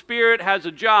that the Spirit has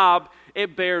a job,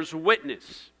 it bears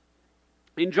witness.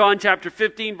 In John chapter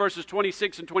 15, verses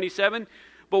 26 and 27,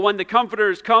 but when the Comforter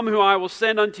is come, whom I will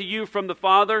send unto you from the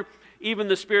Father, even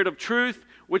the Spirit of truth,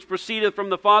 which proceedeth from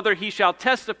the Father, he shall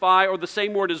testify, or the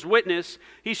same word as witness,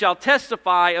 he shall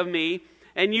testify of me,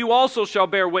 and you also shall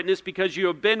bear witness because you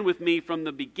have been with me from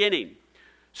the beginning.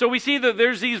 So we see that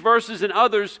there's these verses and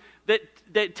others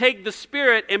that take the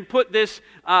Spirit and put this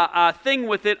thing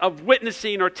with it of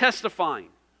witnessing or testifying,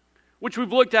 which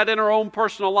we've looked at in our own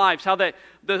personal lives, how that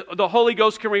the Holy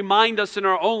Ghost can remind us in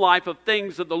our own life of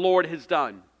things that the Lord has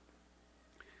done.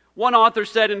 One author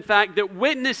said, in fact, that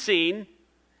witnessing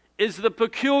is the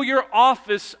peculiar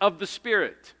office of the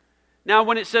Spirit. Now,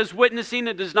 when it says witnessing,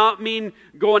 it does not mean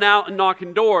going out and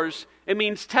knocking doors. It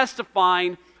means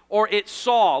testifying, or it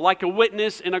saw, like a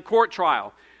witness in a court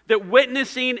trial. That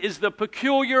witnessing is the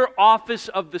peculiar office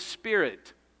of the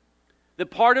Spirit. The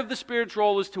part of the Spirit's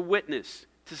role is to witness,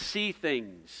 to see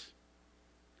things.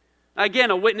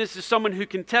 Again, a witness is someone who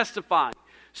can testify,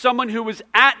 someone who was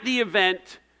at the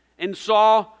event and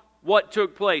saw what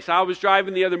took place. I was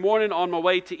driving the other morning on my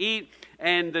way to eat,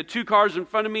 and the two cars in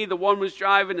front of me, the one was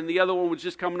driving and the other one was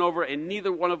just coming over, and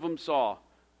neither one of them saw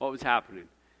what was happening.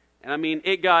 And I mean,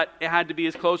 it had to be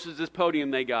as close as this podium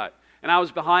they got. And I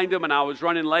was behind them, and I was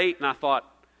running late, and I thought,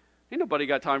 ain't nobody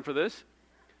got time for this.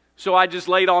 So I just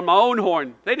laid on my own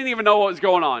horn. They didn't even know what was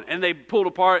going on. And they pulled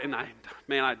apart, and I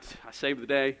saved the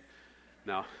day.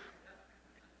 No.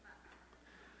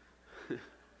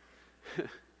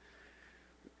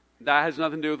 That has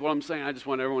nothing to do with what I'm saying. I just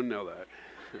want everyone to know that.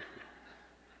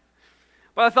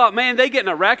 But I thought, man, they get in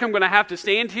a wreck. I'm going to have to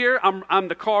stand here. I'm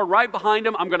the car right behind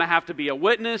them. I'm going to have to be a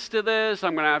witness to this.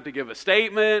 I'm going to have to give a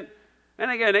statement. And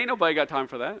again, ain't nobody got time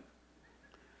for that.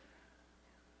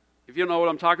 If you don't know what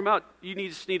I'm talking about, you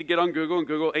just need to get on Google and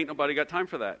Google, ain't nobody got time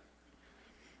for that.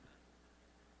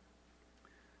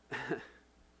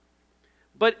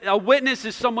 But a witness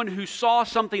is someone who saw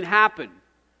something happen,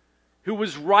 who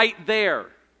was right there.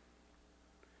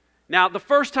 Now, the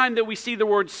first time that we see the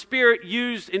word Spirit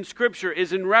used in Scripture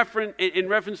is in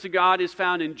reference to God is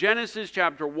found in Genesis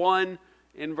chapter 1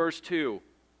 and verse 2.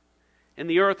 And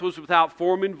the earth was without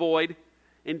form and void,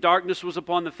 and darkness was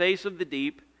upon the face of the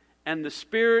deep, and the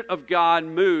Spirit of God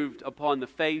moved upon the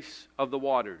face of the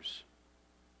waters.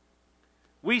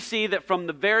 We see that from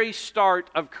the very start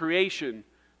of creation,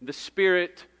 the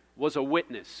Spirit was a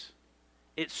witness.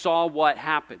 It saw what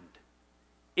happened.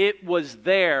 It was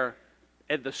there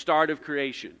at the start of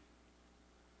creation.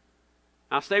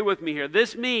 Now stay with me here.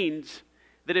 This means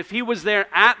that if he was there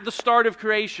at the start of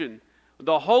creation,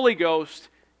 the Holy Ghost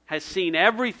has seen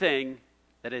everything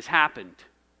that has happened.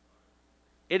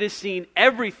 It has seen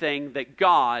everything that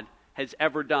God has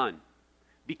ever done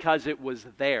because it was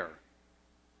there.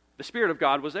 The Spirit of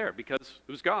God was there because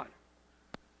it was God.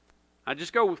 Now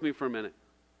just go with me for a minute.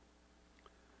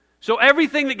 So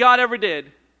everything that God ever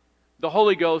did, the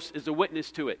Holy Ghost is a witness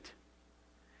to it.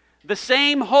 The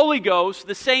same Holy Ghost,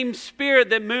 the same Spirit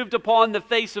that moved upon the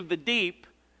face of the deep,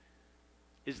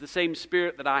 is the same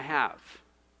Spirit that I have.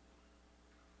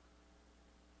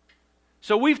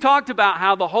 So we've talked about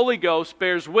how the Holy Ghost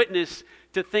bears witness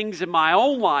to things in my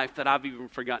own life that I've even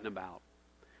forgotten about.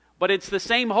 But it's the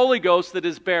same Holy Ghost that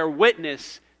is bear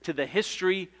witness to the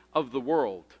history of the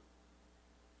world.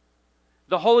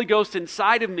 The Holy Ghost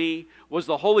inside of me was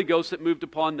the Holy Ghost that moved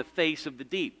upon the face of the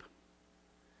deep.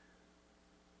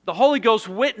 The Holy Ghost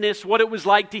witnessed what it was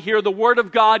like to hear the Word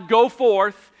of God go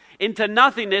forth into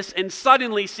nothingness and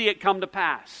suddenly see it come to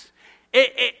pass.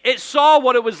 It saw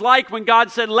what it was like when God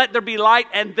said, "Let there be light,"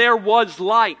 and there was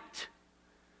light.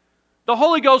 The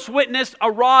Holy Ghost witnessed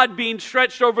a rod being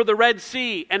stretched over the Red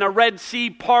Sea and a Red Sea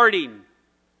parting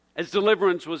as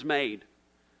deliverance was made.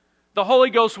 The Holy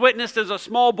Ghost witnessed as a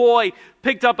small boy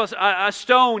picked up a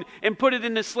stone and put it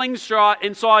in a slingshot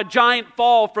and saw a giant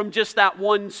fall from just that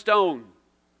one stone.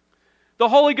 The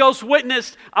Holy Ghost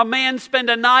witnessed a man spend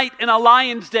a night in a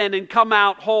lion's den and come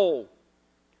out whole.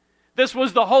 This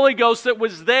was the Holy Ghost that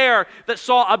was there, that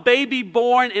saw a baby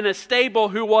born in a stable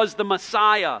who was the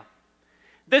Messiah.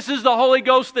 This is the Holy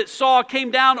Ghost that came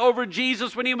down over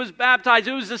Jesus when he was baptized.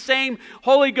 It was the same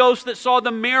Holy Ghost that saw the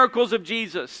miracles of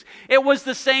Jesus. It was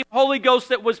the same Holy Ghost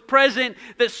that was present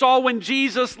that saw when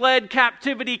Jesus led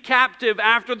captivity captive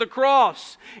after the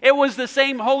cross. It was the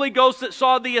same Holy Ghost that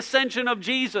saw the ascension of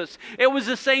Jesus. It was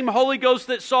the same Holy Ghost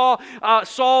that saw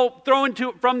Saul thrown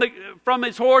from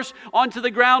his horse onto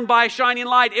the ground by a shining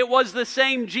light. It was the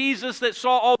same Jesus that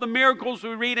saw all the miracles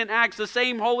we read in Acts, the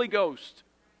same Holy Ghost.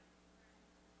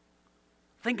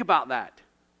 Think about that.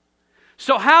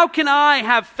 So how can I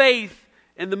have faith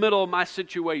in the middle of my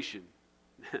situation?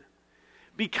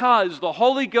 Because the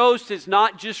Holy Ghost is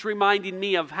not just reminding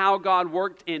me of how God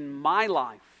worked in my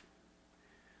life,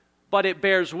 but it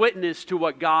bears witness to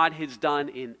what God has done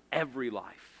in every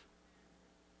life.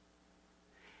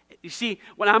 You see,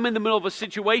 when I'm in the middle of a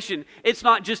situation, it's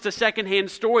not just a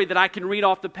secondhand story that I can read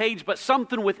off the page, but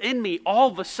something within me all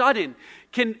of a sudden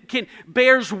can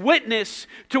bears witness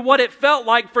to what it felt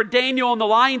like for Daniel in the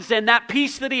lion's den, that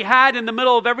peace that he had in the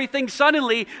middle of everything.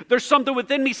 Suddenly, there's something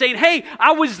within me saying, hey,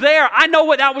 I was there. I know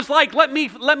what that was like. Let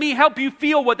me help you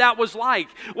feel what that was like.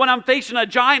 When I'm facing a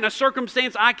giant, a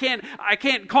circumstance I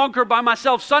can't conquer by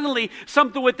myself, suddenly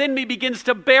something within me begins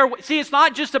to bear. See, it's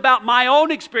not just about my own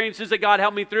experiences that God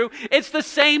helped me through. It's the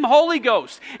same Holy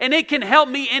Ghost. And it can help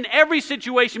me in every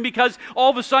situation, because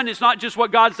all of a sudden it's not just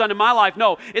what God's done in my life.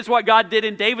 No, it's what God did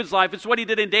in David's life. It's what he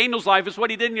did in Daniel's life. It's what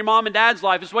he did in your mom and dad's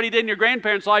life. It's what he did in your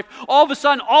grandparents' life. All of a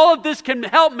sudden, all of this can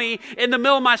help me in the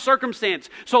middle of my circumstance.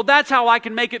 So that's how I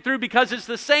can make it through, because it's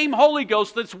the same Holy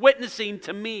Ghost that's witnessing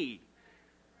to me.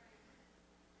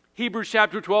 Hebrews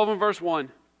chapter 12 and verse 1.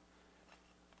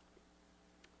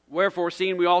 Wherefore,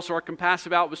 seeing we also are compassed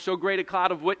about with so great a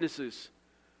cloud of witnesses.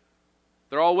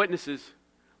 They're all witnesses.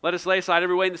 Let us lay aside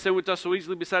every weight and the sin which does so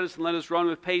easily beset us, and let us run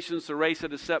with patience the race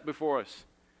that is set before us.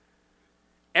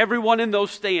 Everyone in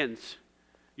those stands.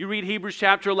 You read Hebrews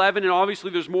chapter 11, and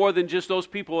obviously there's more than just those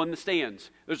people in the stands.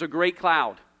 There's a great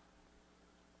cloud.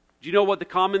 Do you know what the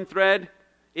common thread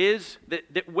is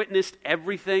that witnessed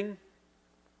everything?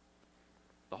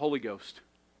 The Holy Ghost.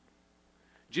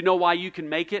 Do you know why you can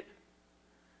make it?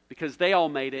 Because they all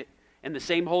made it, and the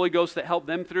same Holy Ghost that helped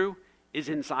them through is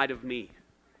inside of me.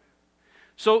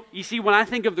 So, you see, when I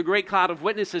think of the great cloud of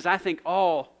witnesses, I think,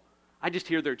 oh, I just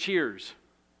hear their cheers.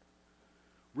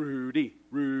 Rudy,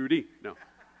 Rudy. No.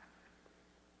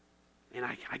 And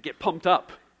I get pumped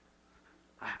up.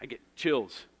 I get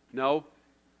chills. No,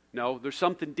 there's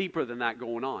something deeper than that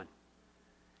going on.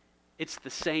 It's the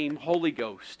same Holy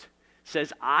Ghost.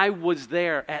 Says, I was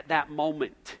there at that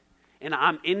moment. And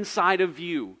I'm inside of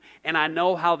you. And I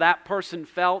know how that person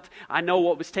felt. I know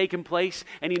what was taking place.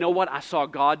 And you know what? I saw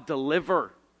God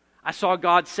deliver. I saw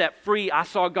God set free. I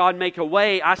saw God make a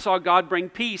way. I saw God bring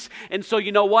peace. And so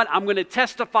you know what? I'm going to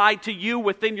testify to you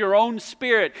within your own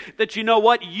spirit that you know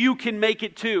what? You can make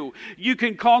it too. You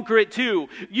can conquer it too.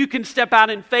 You can step out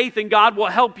in faith and God will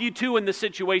help you too in the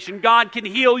situation. God can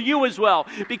heal you as well,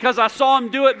 because I saw Him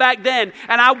do it back then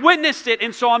and I witnessed it,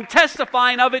 and so I'm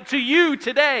testifying of it to you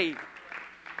today.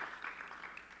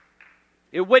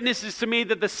 It witnesses to me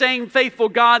that the same faithful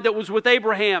God that was with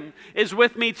Abraham is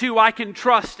with me too. I can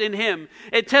trust in Him.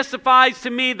 It testifies to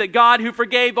me that God, who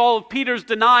forgave all of Peter's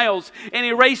denials and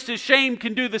erased his shame,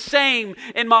 can do the same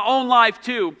in my own life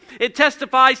too. It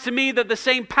testifies to me that the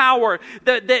same power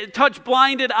that touched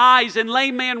blinded eyes and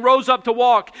lame man rose up to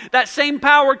walk, that same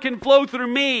power can flow through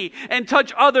me and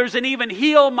touch others and even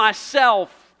heal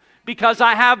myself, because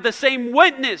I have the same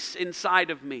witness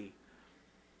inside of me.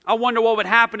 I wonder what would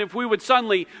happen if we would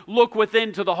suddenly look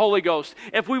within to the Holy Ghost.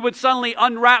 If we would suddenly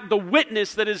unwrap the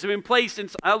witness that has been placed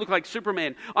inside. I look like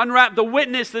Superman. Unwrap the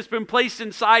witness that's been placed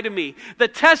inside of me. The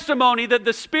testimony that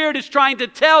the Spirit is trying to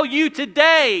tell you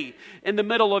today in the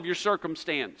middle of your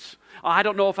circumstance. Oh, I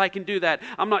don't know if I can do that.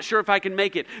 I'm not sure if I can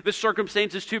make it. This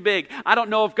circumstance is too big. I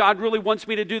don't know if God really wants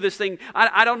me to do this thing.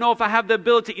 I don't know if I have the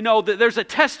ability. You know, there's a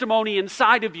testimony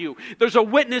inside of you. There's a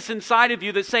witness inside of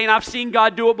you that's saying, I've seen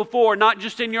God do it before, not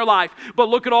just in your life, but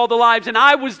look at all the lives. And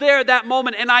I was there at that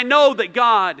moment, and I know that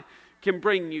God can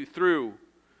bring you through,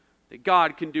 that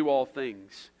God can do all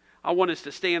things. I want us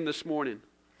to stand this morning.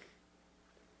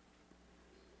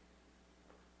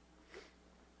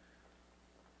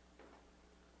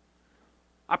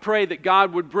 I pray that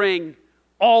God would bring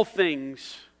all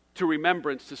things to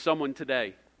remembrance to someone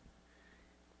today.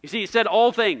 You see, He said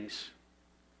all things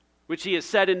which He has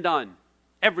said and done.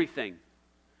 Everything.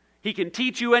 He can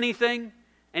teach you anything,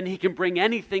 and He can bring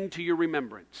anything to your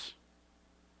remembrance.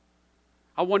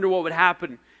 I wonder what would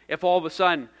happen if all of a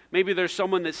sudden, maybe there's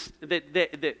someone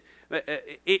that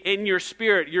in your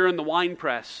spirit, you're in the wine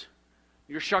press.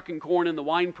 You're shucking corn in the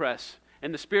wine press,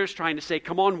 and the Spirit's trying to say,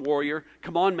 come on, warrior.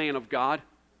 Come on, man of God.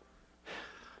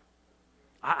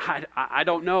 I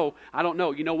don't know.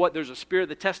 You know what? There's a spirit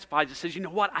that testifies that says, you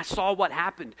know what? I saw what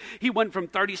happened. He went from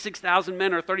 36,000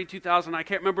 men or 32,000, I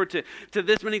can't remember, to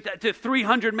this many, to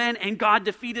 300 men, and God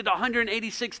defeated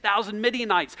 186,000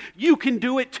 Midianites. You can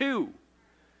do it too.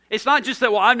 It's not just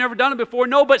that, well, I've never done it before.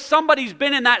 No, but somebody's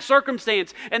been in that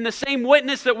circumstance. And the same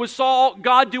witness that saw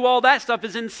God do all that stuff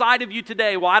is inside of you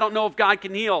today. Well, I don't know if God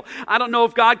can heal. I don't know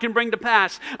if God can bring to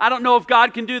pass. I don't know if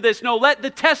God can do this. No, let the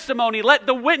testimony, let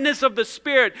the witness of the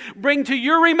Spirit bring to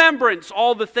your remembrance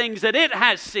all the things that it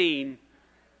has seen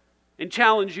and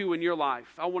challenge you in your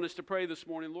life. I want us to pray this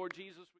morning. Lord Jesus.